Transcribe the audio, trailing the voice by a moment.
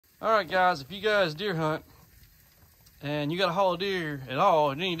All right, guys, if you guys deer hunt and you got to haul a deer at all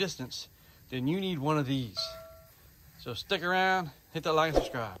at any distance, then you need one of these. So stick around, hit that like and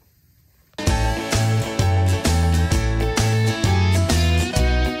subscribe.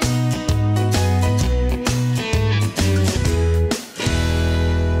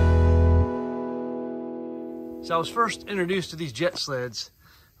 So I was first introduced to these jet sleds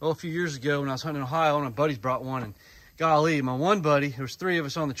a few years ago when I was hunting in Ohio, and my buddies brought one, and golly, my one buddy, there was 3 of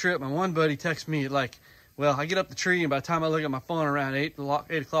us on the trip, my one buddy texted me at like, well, I get up the tree, and by the time I look at my phone around 8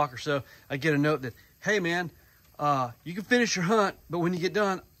 o'clock or so, I get a note that, hey man, you can finish your hunt, but when you get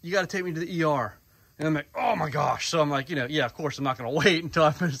done, you got to take me to the ER. And I'm like, oh my gosh. So I'm like, yeah, of course I'm not going to wait until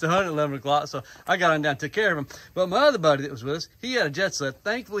I finish the hunt at 11 o'clock. So I got on down and took care of him. But my other buddy that was with us, he had a jet sled.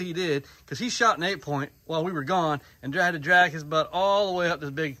 Thankfully he did, because he shot an 8-point while we were gone and had to drag his butt all the way up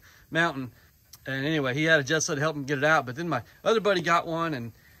this big mountain. And anyway, he had a jet sled to help him get it out. But then my other buddy got one,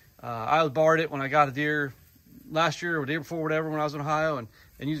 and I borrowed it when I got a deer last year or the year before, whatever, when I was in Ohio, and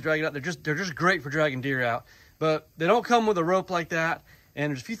used to drag it out. They're just great for dragging deer out. But they don't come with a rope like that. And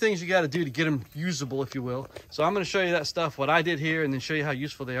there's a few things you got to do to get them usable, if you will. So I'm going to show you that stuff, what I did here, and then show you how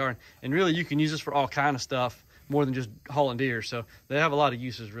useful they are. And really, you can use this for all kind of stuff, more than just hauling deer. So they have a lot of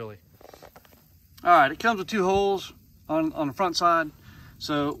uses, really. All right, it comes with 2 holes on the front side.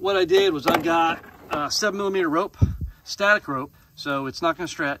 So what I did was I got a 7mm rope, static rope, so it's not going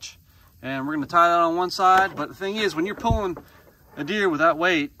to stretch. And we're going to tie that on one side. But the thing is, when you're pulling a deer without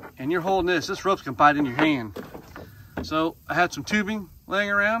weight and you're holding this rope's going to bite in your hand. So I had some tubing laying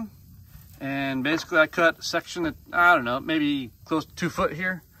around, and basically I cut a section that, I don't know, maybe close to 2 foot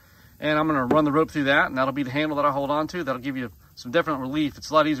here, and I'm going to run the rope through that, and that'll be the handle that I hold on to. That'll give you some definite relief. It's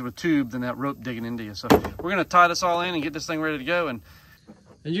a lot easier with tube than that rope digging into you. So we're going to tie this all in and get this thing ready to go. And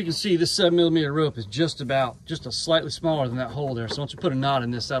as you can see, this 7mm rope is just a slightly smaller than that hole there. So once you put a knot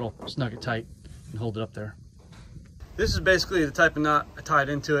in this, that'll snug it tight and hold it up there. This is basically the type of knot I tied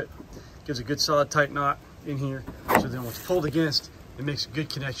into it. Gives a good solid tight knot in here. So then when it's pulled against, it makes a good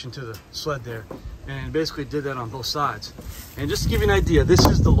connection to the sled there. And basically did that on both sides. And just to give you an idea, this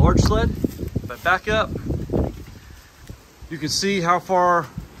is the large sled. If I back up, you can see how far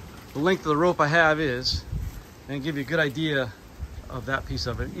the length of the rope I have is, and give you a good idea of that piece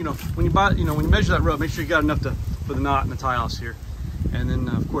of it. When you measure that rope, make sure you got enough for the knot and the tie-offs here. And then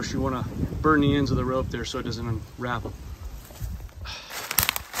of course you want to burn the ends of the rope there so it doesn't unravel.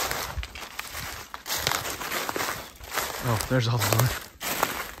 Oh, there's all the wood.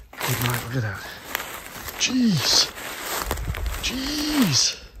 Good night, look at that. Jeez.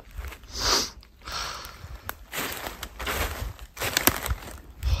 Jeez.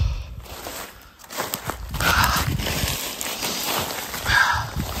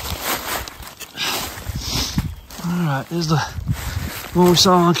 All right, there's the one we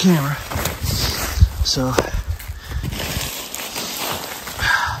saw on camera. So,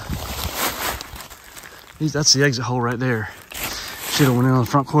 that's the exit hole right there. Should have went in on the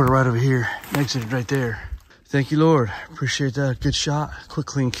front quarter right over here. Exited right there. Thank you, Lord. Appreciate that. Good shot. Quick,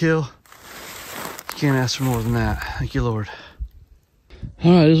 clean kill. Can't ask for more than that. Thank you, Lord.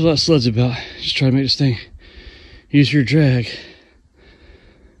 All right, this is what that sled's about. Just try to make this thing use your drag.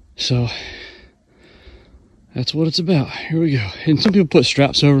 So that's what it's about. Here we go. And some people put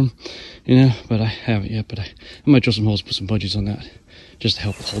straps over them, but I haven't yet. But I might drill some holes, put some budgies on that, just to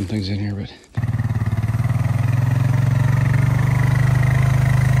help with holding things in here. But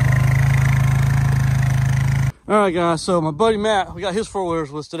all right, guys, so my buddy Matt, we got his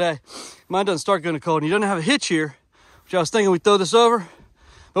 4-wheelers with us today. Mine doesn't start going to cold, and he doesn't have a hitch here, which I was thinking we'd throw this over.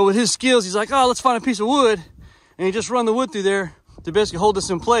 But with his skills, he's like, oh, let's find a piece of wood. And he just run the wood through there to basically hold this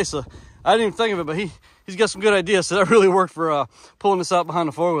in place. So I didn't even think of it, but he's got some good ideas. So that really worked for pulling this out behind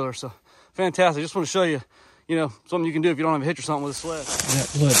the 4-wheeler. So fantastic. Just want to show you, something you can do if you don't have a hitch or something with a sled. That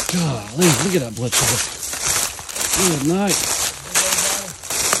blood, golly, look at that blood color. Good night.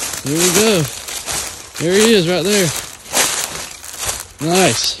 There we go. There he is right there.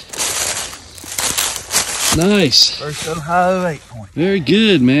 Nice. Nice. First Ohio 8-point. Very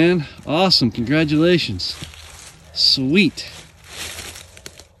good, man. Awesome. Congratulations. Sweet.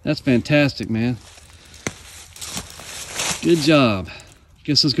 That's fantastic, man. Good job.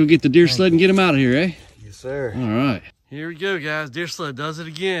 Guess let's go get the deer sled and get him out of here, eh? Yes, sir. All right. Here we go, guys. Deer sled does it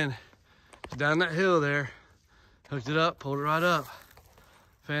again. It's down that hill there. Hooked it up, pulled it right up.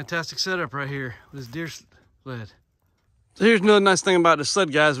 Fantastic setup right here with this deer sled. So here's another nice thing about the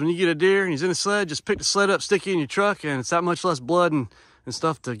sled, guys. When you get a deer and he's in the sled, just pick the sled up, stick it in your truck, and it's that much less blood and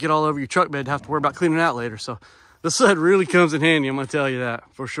stuff to get all over your truck bed to have to worry about cleaning it out later. So the sled really comes in handy, I'm gonna tell you that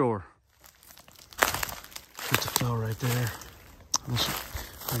for sure. Put the fell right there.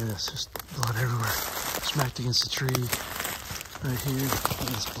 Look at this, just blood everywhere. Smacked against the tree right here. Look at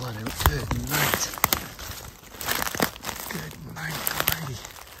this blood everywhere. Good night. Good night, almighty.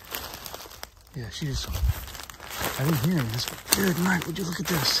 Yeah, she just, I didn't hear this. Good night, would you look at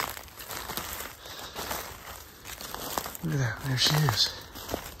this? Look at that, there she is.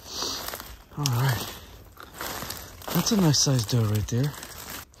 All right. That's a nice sized doe right there.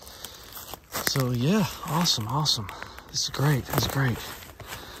 So yeah, awesome, awesome. This is great, this is great.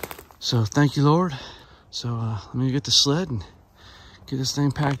 So thank you, Lord. So let me get the sled and get this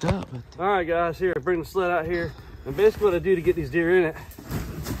thing packed up. All right, guys, here, I bring the sled out here. And basically what I do to get these deer in it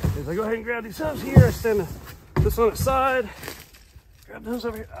is I go ahead and grab these hooves here. I stand this on its side. Grab those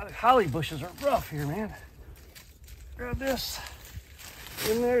over here. Holly bushes are rough here, man. Grab this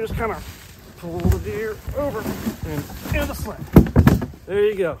in there, just kind of pull the deer over and into the sled. There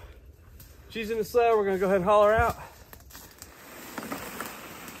you go. She's in the sled. We're gonna go ahead and haul her out.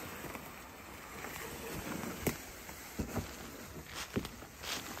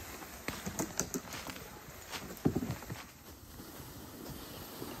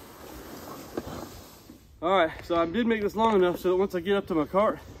 All right, so I did make this long enough so that once I get up to my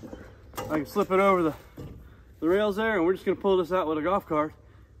cart, I can slip it over the rails there, and we're just gonna pull this out with a golf cart.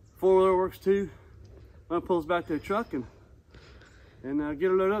 Four-wheeler works too. I'm gonna pull this back to the truck and get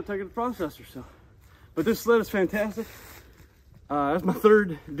her loaded up, take it to the processor. So, but this sled is fantastic. That's my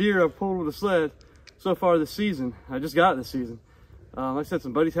third deer I've pulled with a sled so far this season. I just got it this season. Like I said,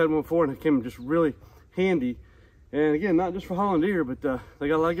 some buddies had one before and it came just really handy. And again, not just for hauling deer, but they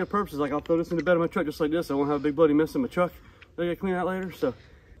got a lot of good purposes. Like I'll throw this in the bed of my truck just like this. I won't have a big bloody mess in my truck that I gotta clean out later. So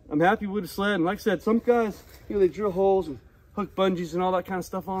I'm happy with the sled. And like I said, some guys, you know, they drill holes and hook bungees and all that kind of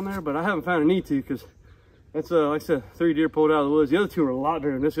stuff on there, but I haven't found a need to because that's, like I said, 3 deer pulled out of the woods. The other 2 were a lot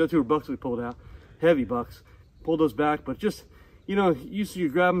bigger than this. The other 2 were bucks we pulled out, heavy bucks. Pulled those back, but just, you know, used to you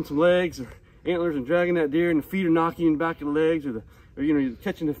grabbing some legs or antlers and dragging that deer and the feet are knocking in the back of the legs or you know, you're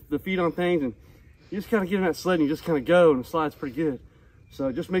catching the feet on things and you just kind of get in that sled and you just kind of go and the slide's pretty good. So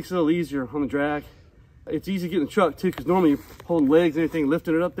it just makes it a little easier on the drag. It's easy to get in the truck too because normally you're holding legs and everything,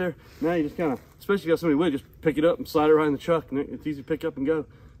 lifting it up there. Now you just kind of, especially if you got somebody with you, just pick it up and slide it right in the truck and it's easy to pick up and go.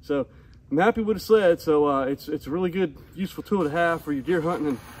 So I'm happy with the sled. So it's a really good, useful tool to have for your deer hunting,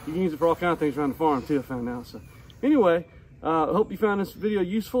 and you can use it for all kinds of things around the farm too, I found out. So anyway, I hope you found this video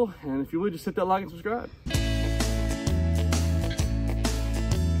useful, and if you would, just hit that like and subscribe.